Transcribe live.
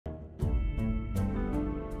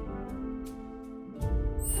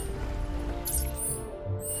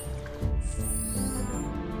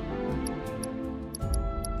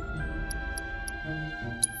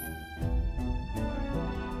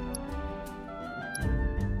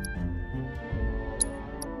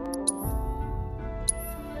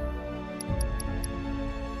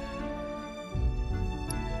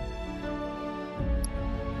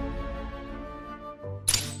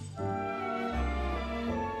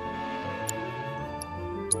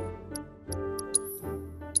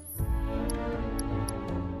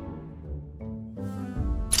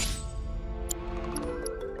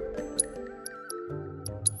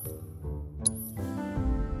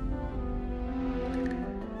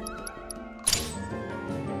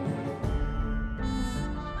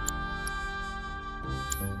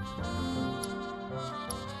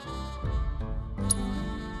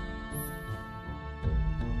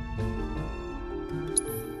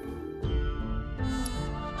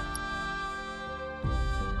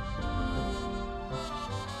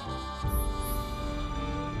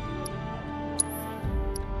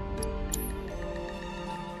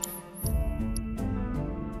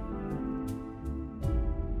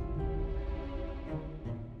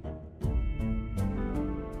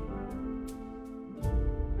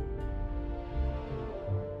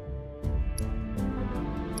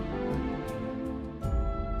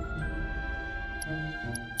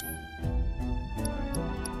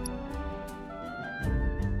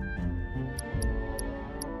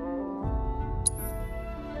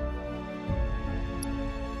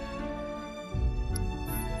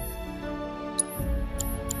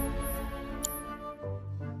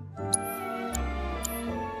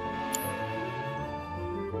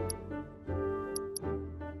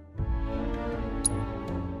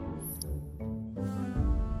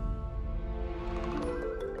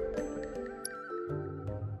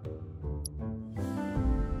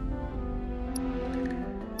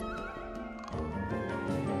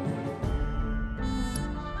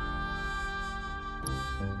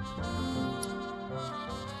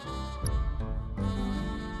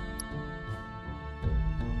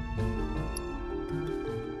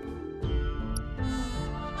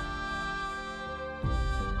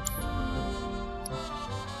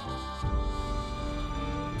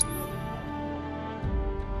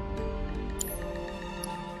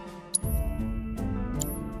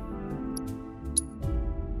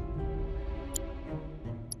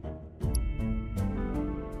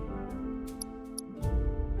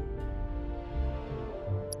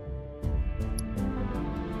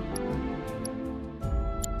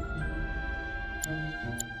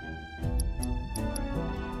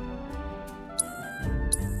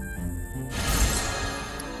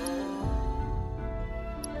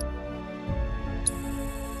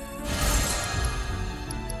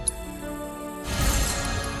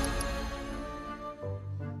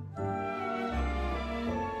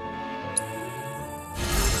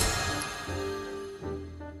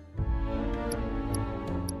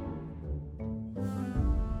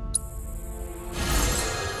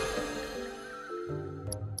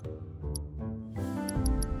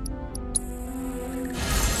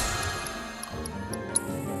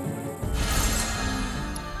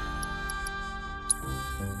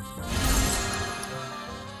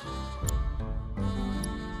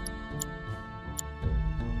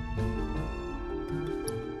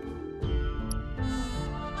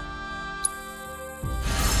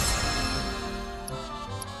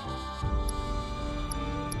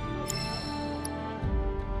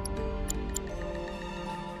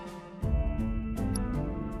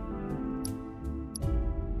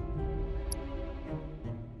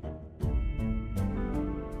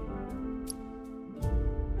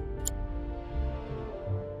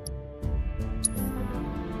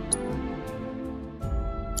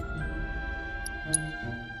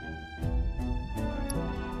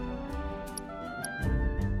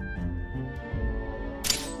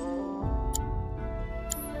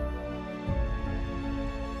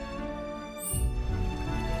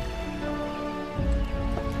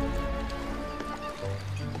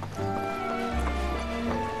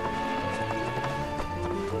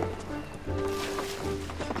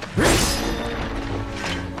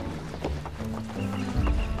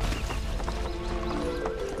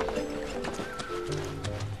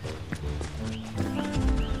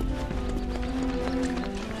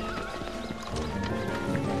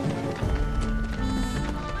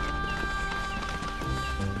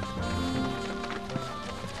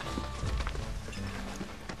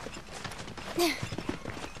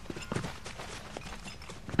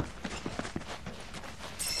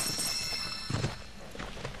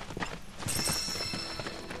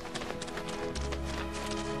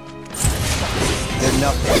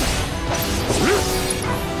nothing.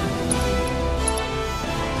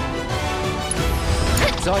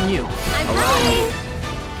 It's on you. I'm coming.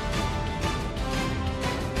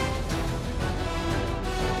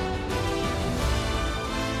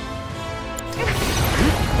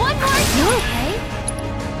 One more. You okay?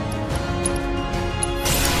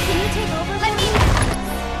 Can you take over? Let me.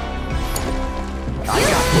 I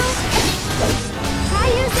got this. Try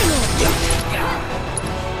using it.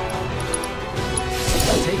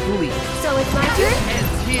 Take the lead. So it's my turn?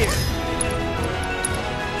 Ends here.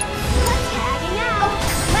 Tagging out.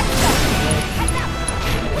 Let's go. Heads up.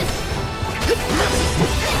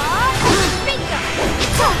 Bingo.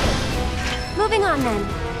 Moving on then.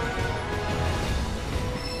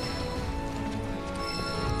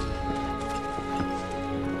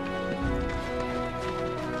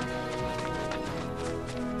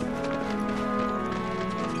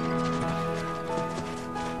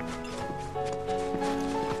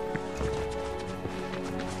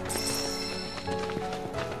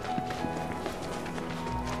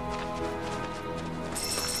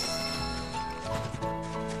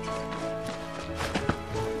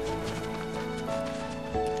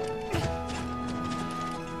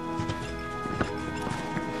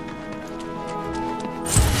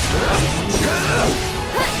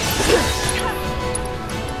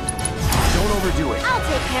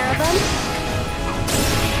 pair of them?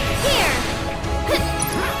 Here!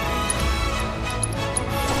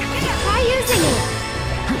 Try using it!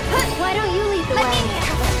 Why don't you lead the way?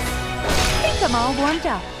 I think I'm all warmed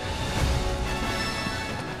up.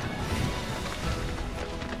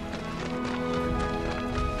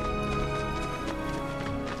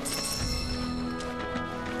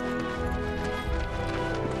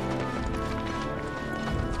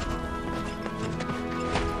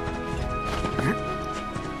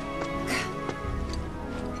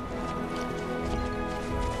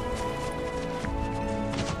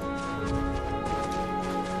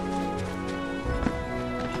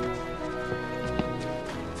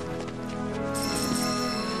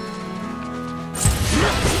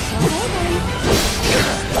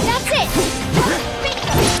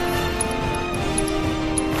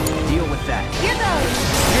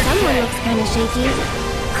 Shaky.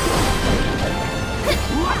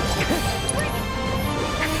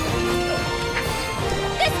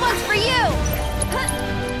 This one's for you!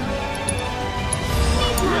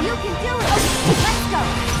 You can do it! Let's go!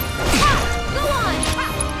 Go on!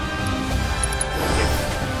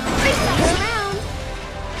 Turn around!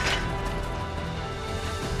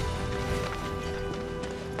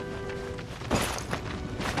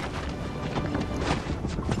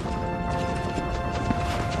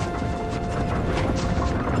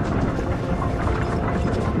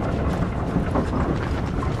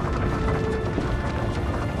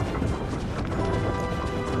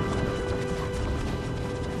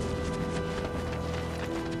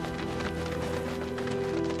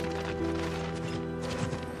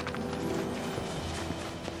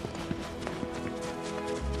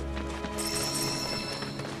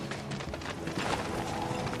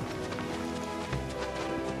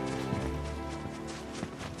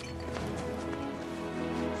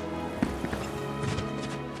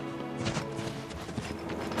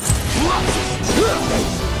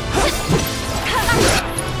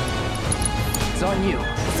 It's on you.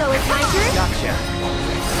 So it's my turn? Gotcha.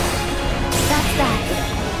 That's that.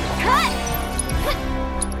 Cut!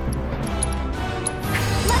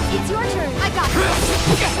 It's your turn. I got this.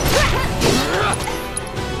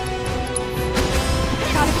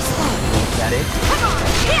 Gotta be slow. That it? Come on!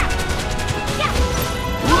 Here! Yeah!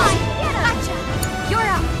 Come on! Get him! Gotcha! You're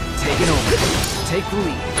up! Take it over. Take the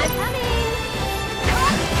lead. I'm coming!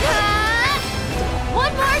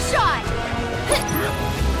 One more shot!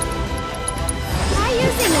 Try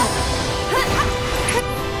using it!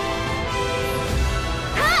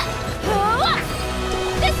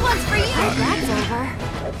 This one's for you! That's over.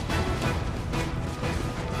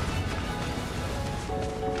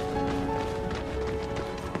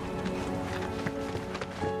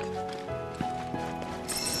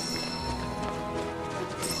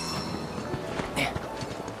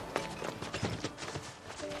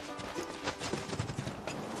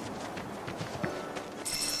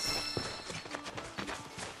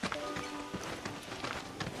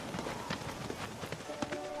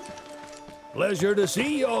 Pleasure to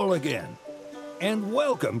see y'all again. And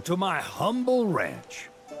welcome to my humble ranch.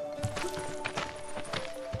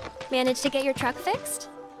 Managed to get your truck fixed?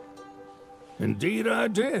 Indeed I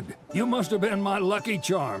did. You must have been my lucky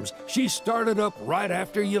charms. She started up right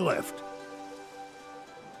after you left.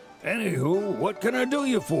 Anywho, what can I do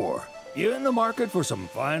you for? You in the market for some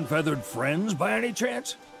fine feathered friends by any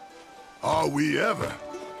chance? Are we ever?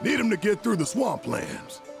 Need them to get through the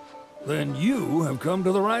swamplands. Then you have come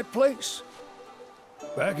to the right place.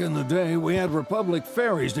 Back in the day, we had Republic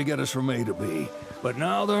ferries to get us from A to B, but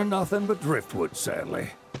now they're nothing but driftwood, sadly.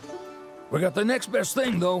 We got the next best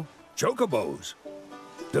thing, though, chocobos.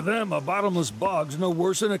 To them, a bottomless bog's no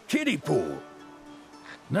worse than a kiddie pool.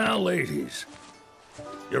 Now, ladies,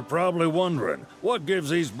 you're probably wondering, what gives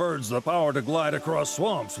these birds the power to glide across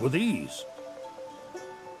swamps with ease?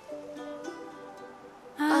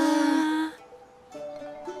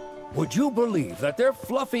 Would you believe that their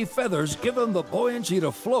fluffy feathers give them the buoyancy to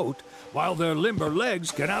float, while their limber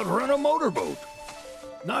legs can outrun a motorboat?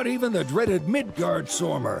 Not even the dreaded Midgar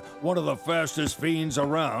Sormer, one of the fastest fiends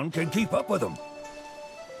around, can keep up with them.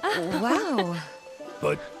 Wow.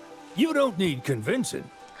 But you don't need convincing.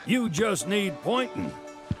 You just need pointing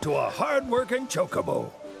to a hard-working chocobo.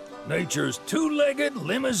 Nature's two-legged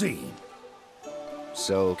limousine.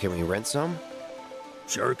 So, can we rent some?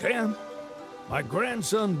 Sure can. My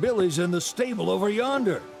grandson Billy's in the stable over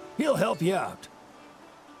yonder. He'll help you out.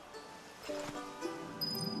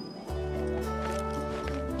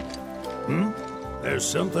 There's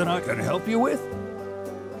something I can help you with?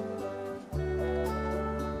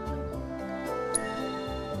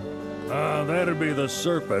 That'd be the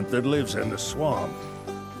serpent that lives in the swamp.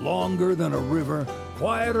 Longer than a river,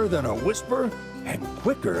 quieter than a whisper and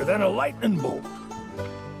quicker than a lightning bolt.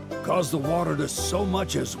 Cause the water to so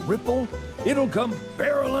much as ripple, it'll come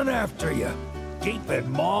barreling after you,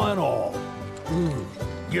 gaping maw and all.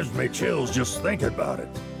 Gives me chills just thinking about it.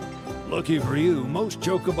 Lucky for you, most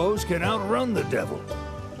chocobos can outrun the devil.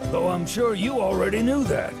 Though I'm sure you already knew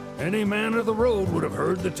that. Any man of the road would have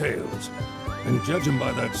heard the tales. And judging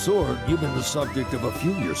by that sword, you've been the subject of a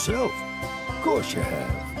few yourself. Of course you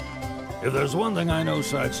have. If there's one thing I know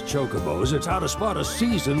besides chocobos, it's how to spot a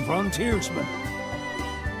seasoned frontiersman.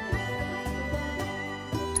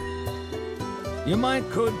 You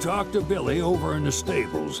could talk to Billy over in the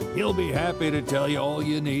stables. He'll be happy to tell you all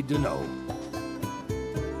you need to know.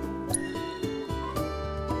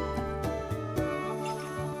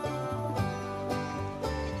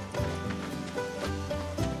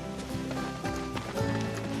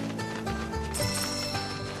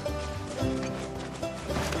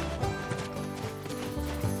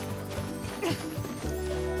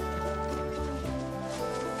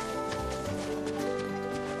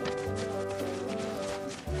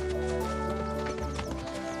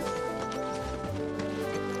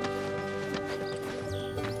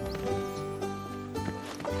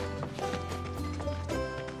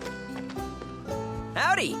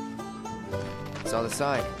 Howdy! Saw the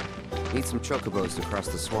sign. Need some chocobos to cross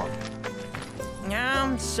the swamp.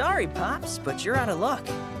 Sorry, Pops, but you're out of luck.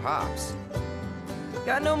 Pops.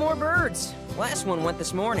 Got no more birds. Last one went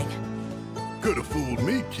this morning. Could have fooled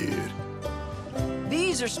me, kid.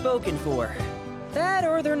 These are spoken for. That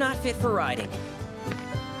or they're not fit for riding.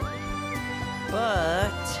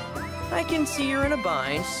 But I can see you're in a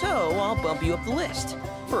bind, so I'll bump you up the list.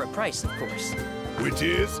 For a price, of course. Which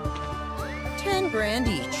is? 10 grand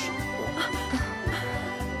each.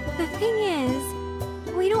 The thing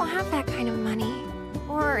is, we don't have that kind of money.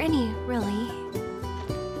 Or any, really.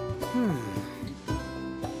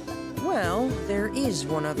 Well, there is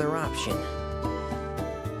one other option.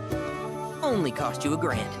 Only cost you $1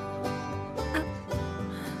 grand.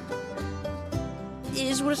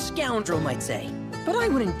 Is what a scoundrel might say. But I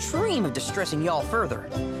wouldn't dream of distressing y'all further.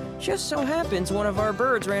 Just so happens one of our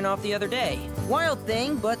birds ran off the other day. Wild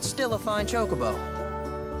thing, but still a fine chocobo.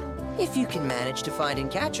 If you can manage to find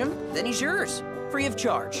and catch him, then he's yours. Free of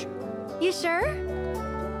charge. You sure?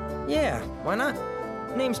 Yeah, why not?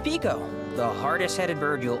 Name's Pico. The hardest-headed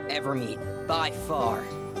bird you'll ever meet. By far.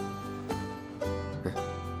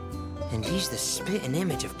 And he's the spitting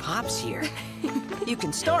image of Pops here. You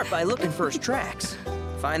can start by looking for his tracks.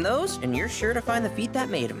 Find those, and you're sure to find the feet that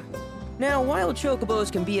made him. Now, wild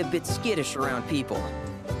chocobos can be a bit skittish around people.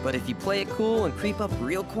 But if you play it cool and creep up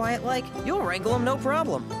real quiet-like, you'll wrangle them no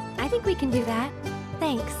problem. I think we can do that.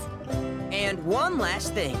 Thanks. And one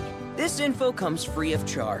last thing. This info comes free of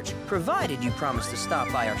charge, provided you promise to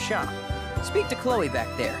stop by our shop. Speak to Chloe back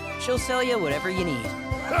there. She'll sell you whatever you need.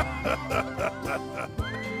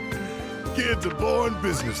 Kid's a born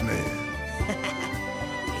businessman.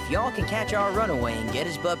 If y'all can catch our runaway and get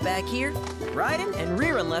his butt back here, riding and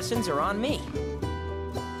rearing lessons are on me.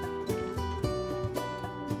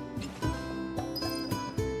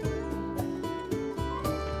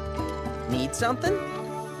 Need something?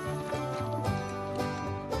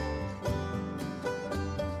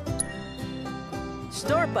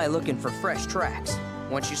 Start by looking for fresh tracks.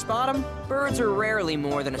 Once you spot them, birds are rarely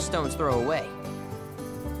more than a stone's throw away.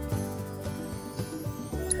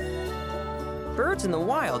 Birds in the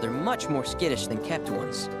wild are much more skittish than kept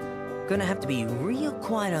ones. Gonna have to be real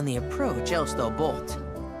quiet on the approach, else they'll bolt.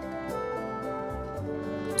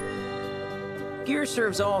 Gear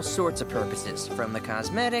serves all sorts of purposes, from the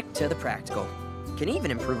cosmetic to the practical. Can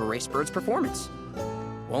even improve a race bird's performance.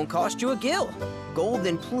 Won't cost you a gill.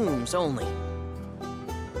 Golden plumes only.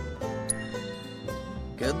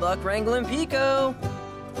 Good luck wrangling Pico!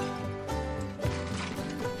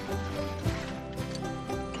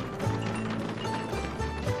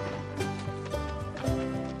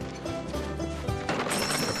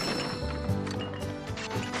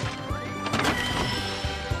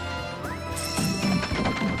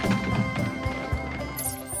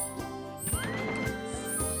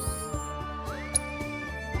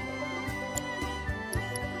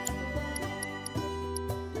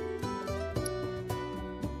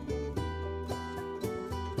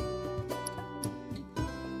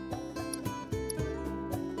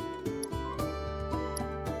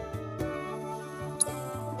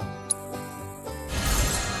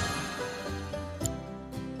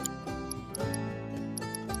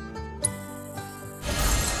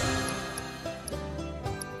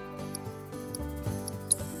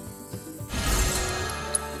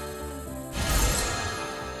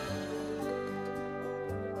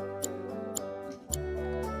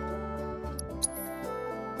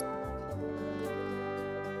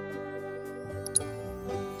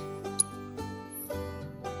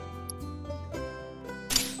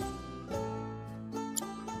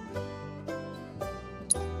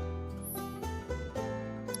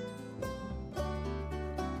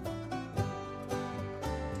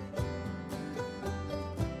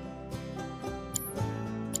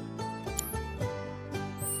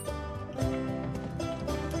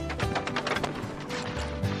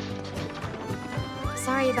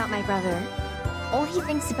 Sorry about my brother. All he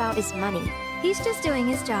thinks about is money. He's just doing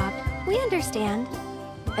his job. We understand.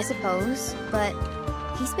 I suppose, but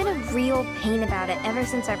he's been a real pain about it ever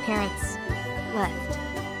since our parents left.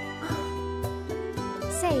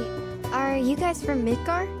 Say, are you guys from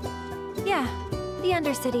Midgar? Yeah, the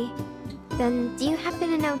Undercity. Then do you happen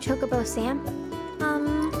to know Chocobo Sam?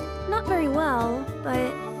 Not very well,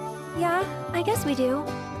 but yeah, I guess we do.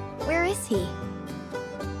 Where is he?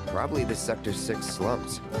 Probably the Sector 6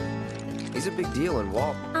 slums. He's a big deal in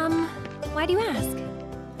Walt. Why do you ask?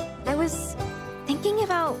 I was thinking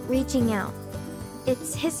about reaching out.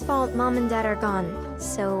 It's his fault Mom and Dad are gone,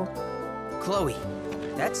 so... Chloe,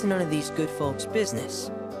 that's none of these good folks'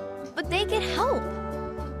 business. But they get help!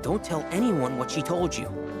 Don't tell anyone what she told you.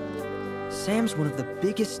 Sam's one of the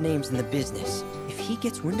biggest names in the business. If he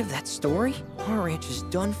gets wind of that story, our ranch is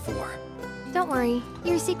done for. Don't worry,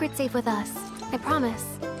 your secret's safe with us. I promise.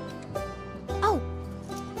 Oh!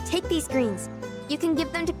 Take these greens. You can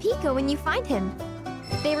give them to Pico when you find him.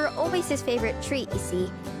 They were always his favorite treat, you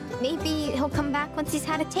see. Maybe he'll come back once he's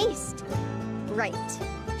had a taste. Right.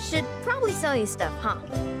 Should probably sell you stuff, huh?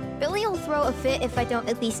 Billy'll throw a fit if I don't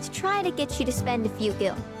at least try to get you to spend a few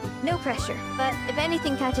gil. No pressure, but if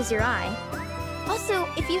anything catches your eye... Also,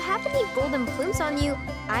 if you have any golden plumes on you,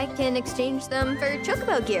 I can exchange them for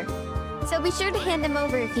Chocobo gear. So be sure to hand them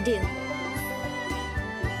over if you do.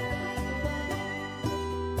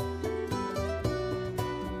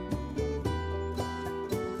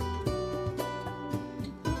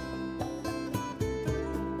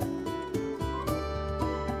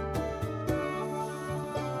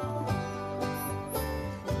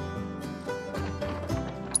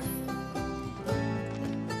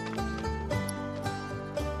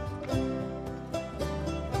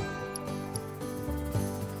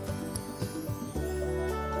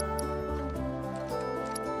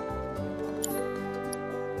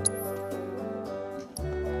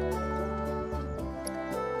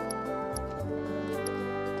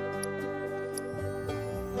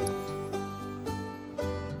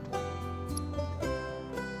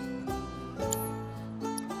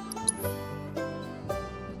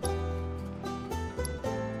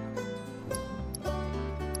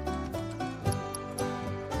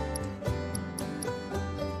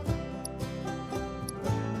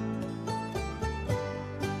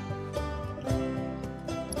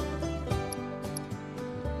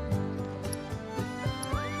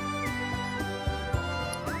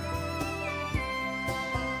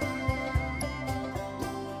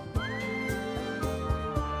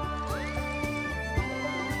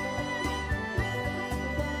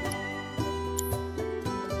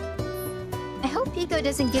 Pico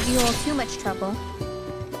doesn't give you all too much trouble.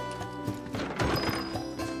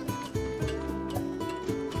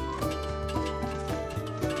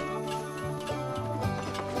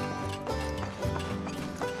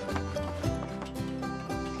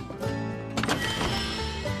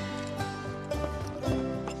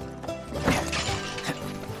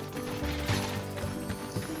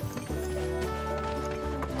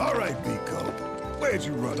 All right, Pico. Where'd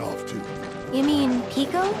you run off to? You mean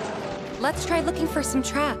Pico? Let's try looking for some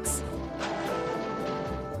tracks.